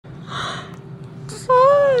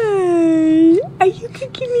Are you gonna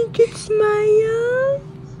give me a good smile?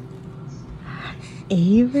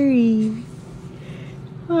 Avery.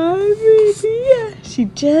 Hi, baby. She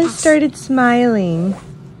just started smiling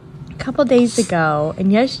a couple days ago,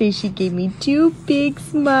 and yesterday she gave me 2 big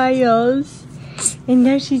smiles, and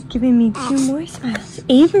now she's giving me 2 more smiles.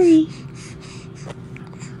 Avery.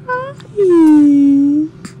 Hi.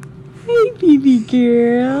 Hi, baby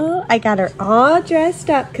girl. I got her all dressed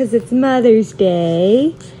up because it's Mother's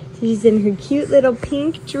Day. So she's in her cute little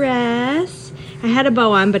pink dress. I had a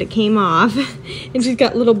bow on, but it came off. And she's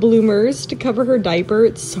got little bloomers to cover her diaper.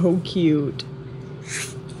 It's so cute.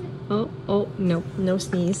 Oh, no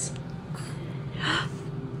sneeze. Hi.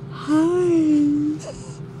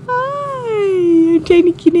 Hi. I'm trying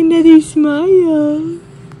to get another smile.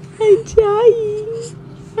 I'm trying.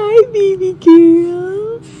 Hi, baby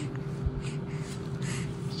girl.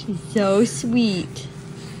 She's so sweet.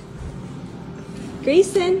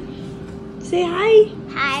 Grayson, say hi.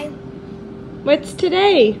 Hi. What's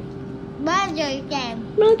today? Mother's Day.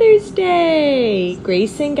 Mother's Day.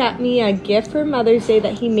 Grayson got me a gift for Mother's Day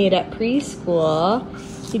that he made at preschool.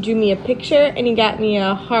 He drew me a picture and he got me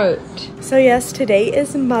a heart. So yes, today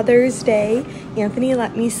is Mother's Day. Anthony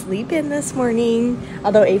let me sleep in this morning,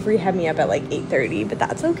 although Avery had me up at like 8:30, but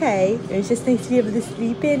that's okay. It was just nice to be able to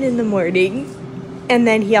sleep in the morning. And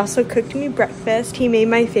then he also cooked me breakfast. He made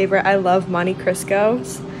my favorite. I love Monte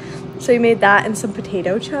Crisco's. So he made that and some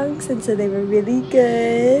potato chunks, and so they were really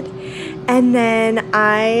good. And then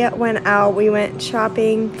I went out, we went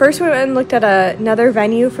shopping. First we went and looked at another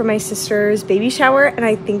venue for my sister's baby shower, and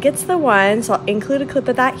I think it's the one, so I'll include a clip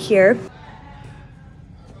of that here.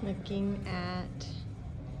 Looking at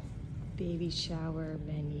baby shower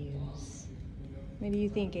venues. What do you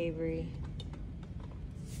think, Avery?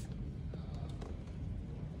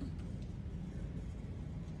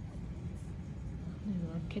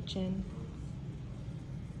 Kitchen,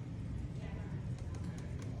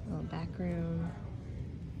 little back room,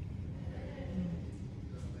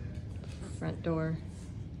 front door.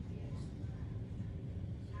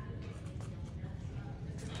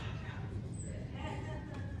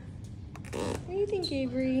 What do you think,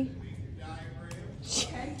 Avery?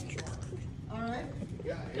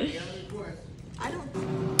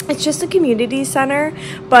 It's just a community center,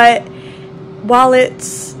 but while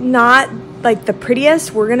it's not like the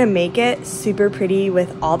prettiest, we're gonna make it super pretty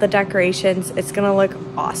with all the decorations. It's gonna look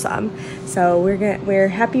awesome. So we're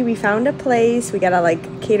happy we found a place. We gotta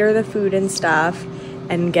like cater the food and stuff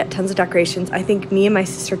and get tons of decorations. I think me and my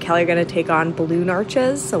sister Kelly are gonna take on balloon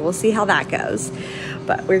arches, so we'll see how that goes.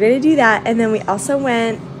 But we're gonna do that. And then we also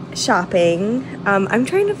went shopping. I'm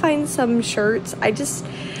trying to find some shirts.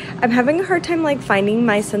 I'm having a hard time like finding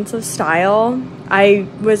my sense of style. I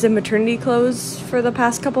was in maternity clothes for the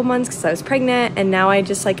past couple months because I was pregnant, and now I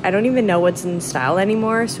just like, I don't even know what's in style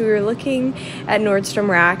anymore. So we were looking at Nordstrom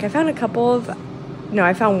Rack. I found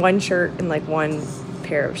I found one shirt and like one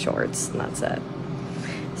pair of shorts, and that's it.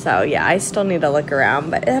 So yeah, I still need to look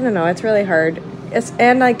around, but I don't know, it's really hard.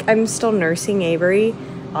 And like I'm still nursing Avery,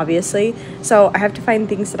 obviously, so I have to find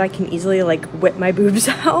things that I can easily like whip my boobs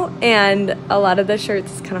out, and a lot of the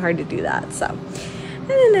shirts, it's kind of hard to do that. So I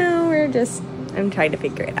don't know, I'm trying to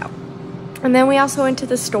figure it out. And then we also went to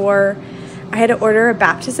the store. I had to order a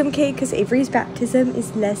baptism cake because Avery's baptism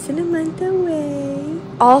is less than a month away.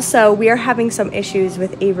 Also, we are having some issues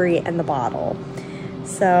with Avery and the bottle.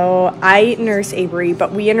 So I nurse Avery,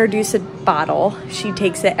 but we introduce a bottle. She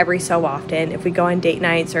takes it every so often. If we go on date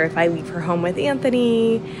nights or if I leave her home with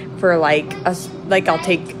Anthony for like I'll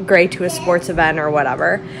take Gray to a sports event or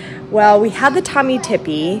whatever. Well, we had the Tommy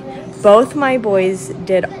Tippy. Both my boys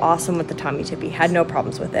did awesome with the Tommy Tippy, had no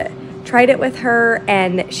problems with it. Tried it with her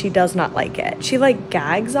and she does not like it. She like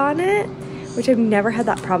gags on it, which I've never had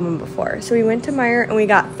that problem before. So we went to Meijer and we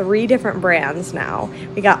got 3 different brands now.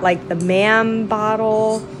 We got like the Mam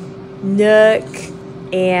bottle, Nook,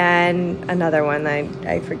 and another one,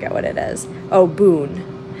 I forget what it is. Oh, Boone.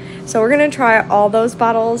 So we're gonna try all those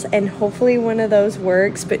bottles and hopefully one of those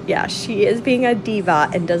works. But yeah, she is being a diva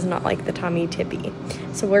and does not like the Tommy Tippy.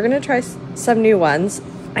 So we're gonna try some new ones.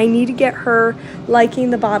 I need to get her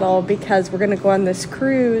liking the bottle because we're gonna go on this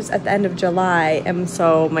cruise at the end of July, and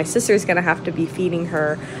so my sister's gonna have to be feeding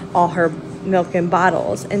her all her milk in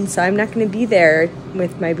bottles, and so I'm not gonna be there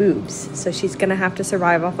with my boobs, so she's gonna have to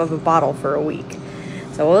survive off of a bottle for a week.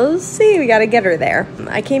 So we'll see, we gotta get her there.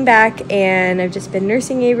 I came back and I've just been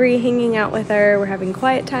nursing Avery, hanging out with her. We're having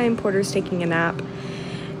quiet time, Porter's taking a nap.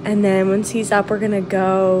 And then once he's up, we're gonna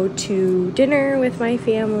go to dinner with my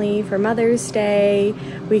family for Mother's Day.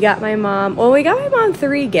 We got my mom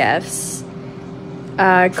 3 gifts.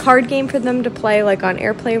 a card game for them to play like on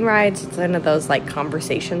airplane rides. It's one of those like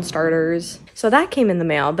conversation starters. So that came in the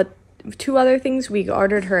mail, but 2 other things. We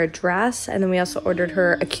ordered her a dress, and then we also ordered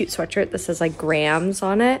her a cute sweatshirt that says like grams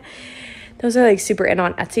on it. Those are like super in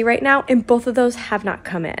on Etsy right now, and both of those have not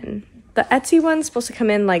come in. The Etsy one's supposed to come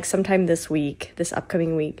in like sometime this week, this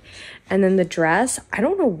upcoming week. And then the dress, I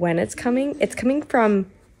don't know when it's coming. It's coming from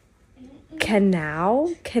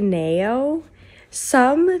Canao,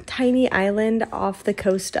 some tiny island off the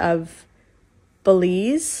coast of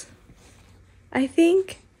Belize, I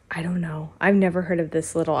think. I don't know. I've never heard of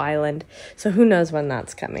this little island, so who knows when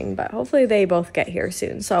that's coming, but hopefully they both get here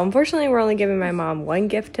soon. So unfortunately, we're only giving my mom 1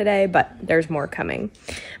 gift today, but there's more coming.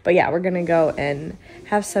 But yeah, we're gonna go and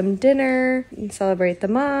have some dinner and celebrate the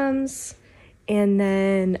moms, and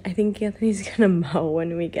then I think Anthony's gonna mow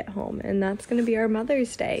when we get home, and that's gonna be our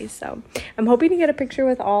Mother's Day. So I'm hoping to get a picture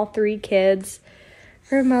with all 3 kids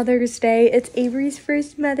for Mother's Day. It's Avery's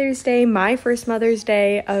first Mother's Day, my first Mother's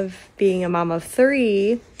Day of being a mom of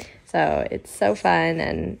 3. So it's so fun,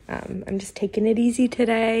 and I'm just taking it easy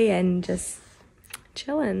today and just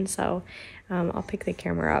chilling. So I'll pick the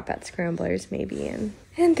camera up at Scramblers maybe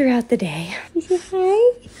and throughout the day. You say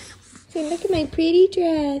hi? Say, look at my pretty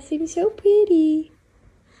dress. I'm so pretty.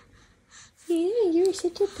 Yeah, you're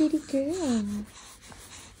such a pretty girl.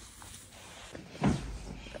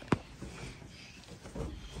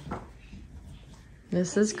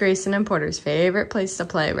 This is Grayson and Porter's favorite place to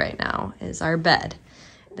play right now, is our bed.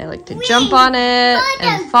 They like to jump on it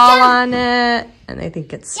and fall on it, and they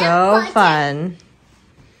think it's so fun.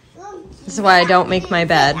 This is why I don't make my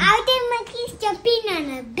bed. Are there monkeys jumping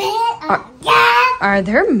on a bed? Are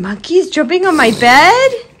there monkeys jumping on my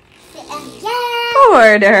bed?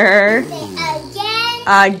 Porter.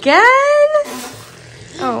 Again?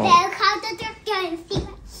 Oh.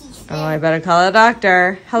 Oh, I better call a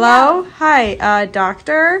doctor. Hello? No. Hi,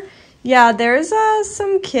 doctor. Yeah, there's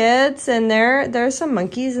some kids, and there's some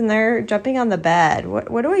monkeys, and they're jumping on the bed.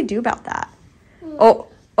 What do I do about that?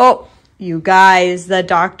 Oh, you guys, the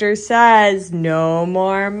doctor says no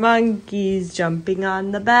more monkeys jumping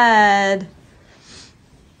on the bed.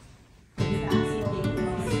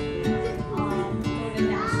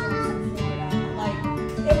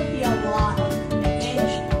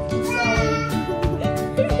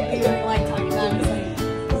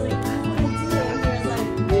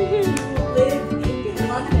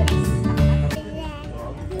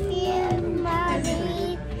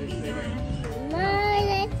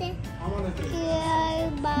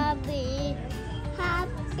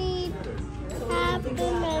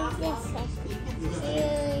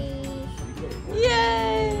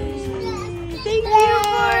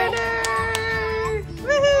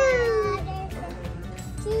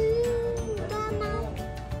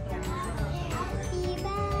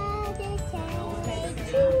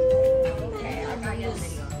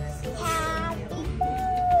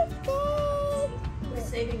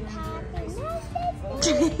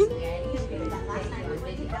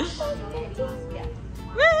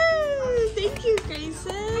 Thank you,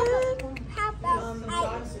 Grayson.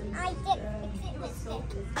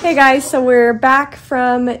 Hey guys, so we're back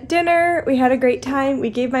from dinner. We had a great time. We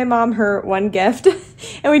gave my mom her 1 gift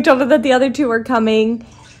and we told her that the other 2 were coming.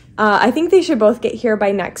 I think they should both get here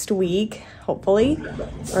by next week, hopefully,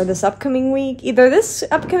 or this upcoming week, either this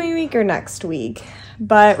upcoming week or next week.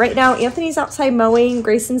 But right now, Anthony's outside mowing.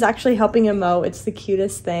 Grayson's actually helping him mow. It's the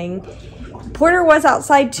cutest thing. Porter was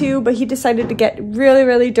outside too, but he decided to get really,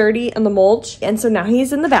 really dirty in the mulch. And so now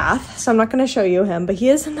he's in the bath. So I'm not going to show you him, but he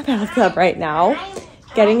is in the bathtub right now,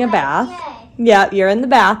 getting a bath. Yeah, you're in the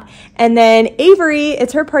bath. And then Avery,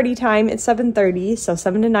 it's her party time. It's 7:30, so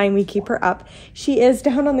 7 to 9 we keep her up. She is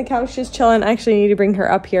down on the couch just chilling. I actually need to bring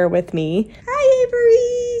her up here with me. Hi,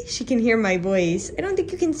 Avery. She can hear my voice. I don't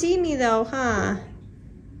think you can see me though, huh?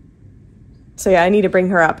 So yeah, I need to bring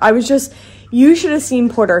her up. You should have seen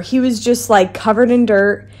Porter. He was just like covered in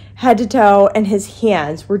dirt, head to toe, and his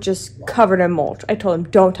hands were just covered in mulch. I told him,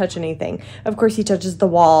 don't touch anything. Of course, he touches the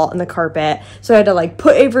wall and the carpet. So I had to like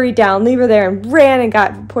put Avery down, leave her there, and ran and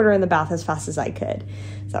got Porter in the bath as fast as I could.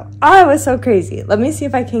 So I was so crazy. Let me see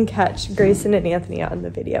if I can catch Grayson and Anthony on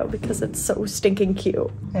the video because it's so stinking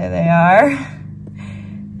cute. There they are.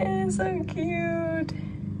 It's so cute.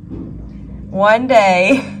 One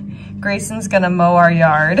day, Grayson's gonna mow our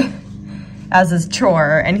yard as his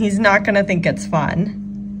chore, and he's not gonna think it's fun.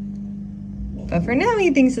 But for now, he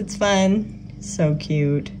thinks it's fun. So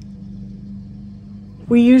cute.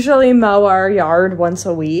 We usually mow our yard once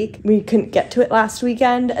a week. We couldn't get to it last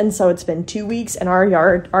weekend, and so it's been 2 weeks, and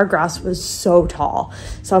our grass was so tall.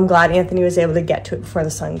 So I'm glad Anthony was able to get to it before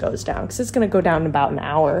the sun goes down, because it's gonna go down in about an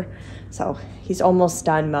hour. So he's almost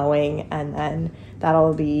done mowing, and then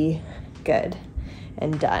that'll be good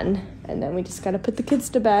and done. And then we just gotta put the kids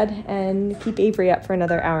to bed and keep Avery up for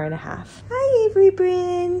another hour and a half. Hi, Avery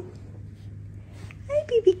Bryn. Hi,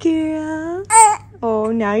 baby girl.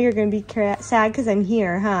 Oh, now you're gonna be sad because I'm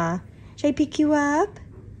here, huh? Should I pick you up?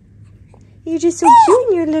 You're just so cute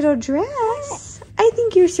in your little dress. I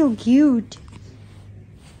think you're so cute.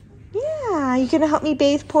 Yeah, you gonna help me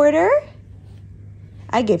bathe Porter?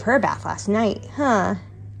 I gave her a bath last night, huh?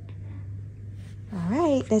 All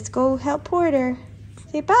right, let's go help Porter.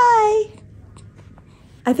 Say bye.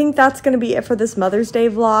 I think that's gonna be it for this Mother's Day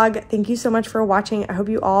vlog. Thank you so much for watching. I hope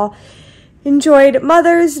you all enjoyed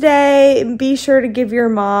Mother's Day. Be sure to give your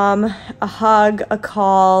mom a hug, a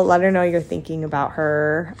call, let her know you're thinking about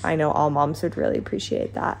her. I know all moms would really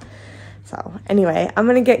appreciate that. So anyway, I'm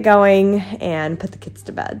gonna get going and put the kids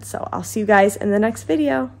to bed. So I'll see you guys in the next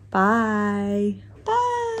video. Bye.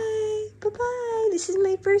 Bye. Bye-bye. This is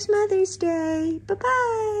my first Mother's Day.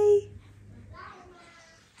 Bye-bye.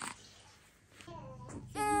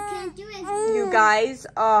 You guys,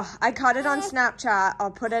 I caught it on Snapchat.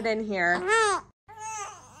 I'll put it in here.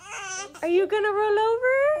 Are you gonna roll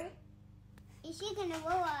over? Is she gonna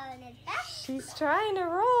roll on it back? She's trying to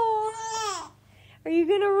roll. Are you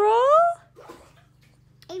gonna roll?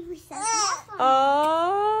 Avery says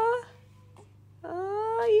Oh,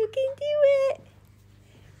 you can do it.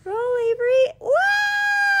 Roll, Avery. Wow,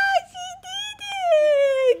 she did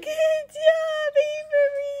it. Good job,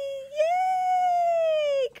 Avery.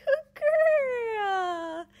 Yay, good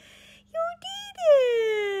girl. You did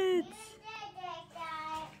it.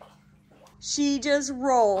 She just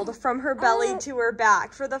rolled from her belly to her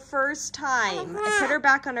back for the first time. I put her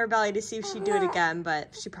back on her belly to see if she'd do it again,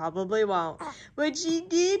 but she probably won't. But she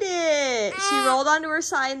did it. She rolled onto her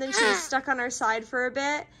side, and then she was stuck on her side for a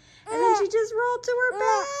bit, and then she just rolled to her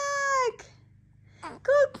back.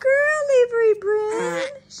 Good girl, Avery Bryn.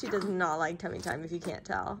 She does not like tummy time, if you can't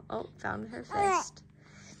tell. Oh, found her fist.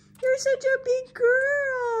 You're such a big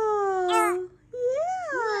girl.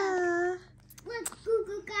 Yeah. Look, Goo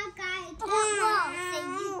Goo Gaga, it's that wall. So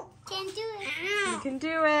you can do it. You can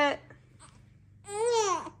do it.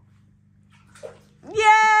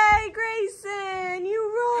 Yay, Grayson, you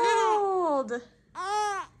rolled.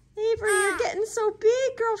 Avery, you're getting so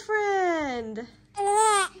big, girlfriend.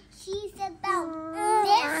 She's about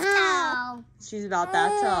this tall. She's about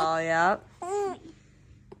that tall, yep.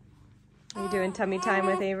 Are you doing tummy time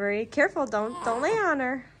with Avery? Careful, don't lay on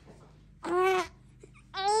her.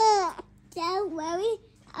 Don't worry.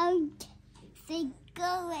 Say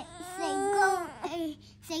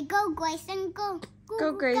go, Grayson, go.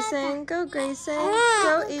 Go, Grayson, go, Grayson.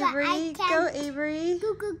 Go, Avery, go, Avery.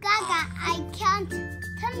 Goo Goo Gaga, I count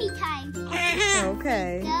tummy time.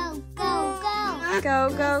 Okay. Go, go, go. Go,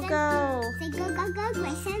 go, go. Say go, go, go,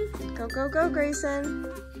 Grayson. Go, go, go, Grayson.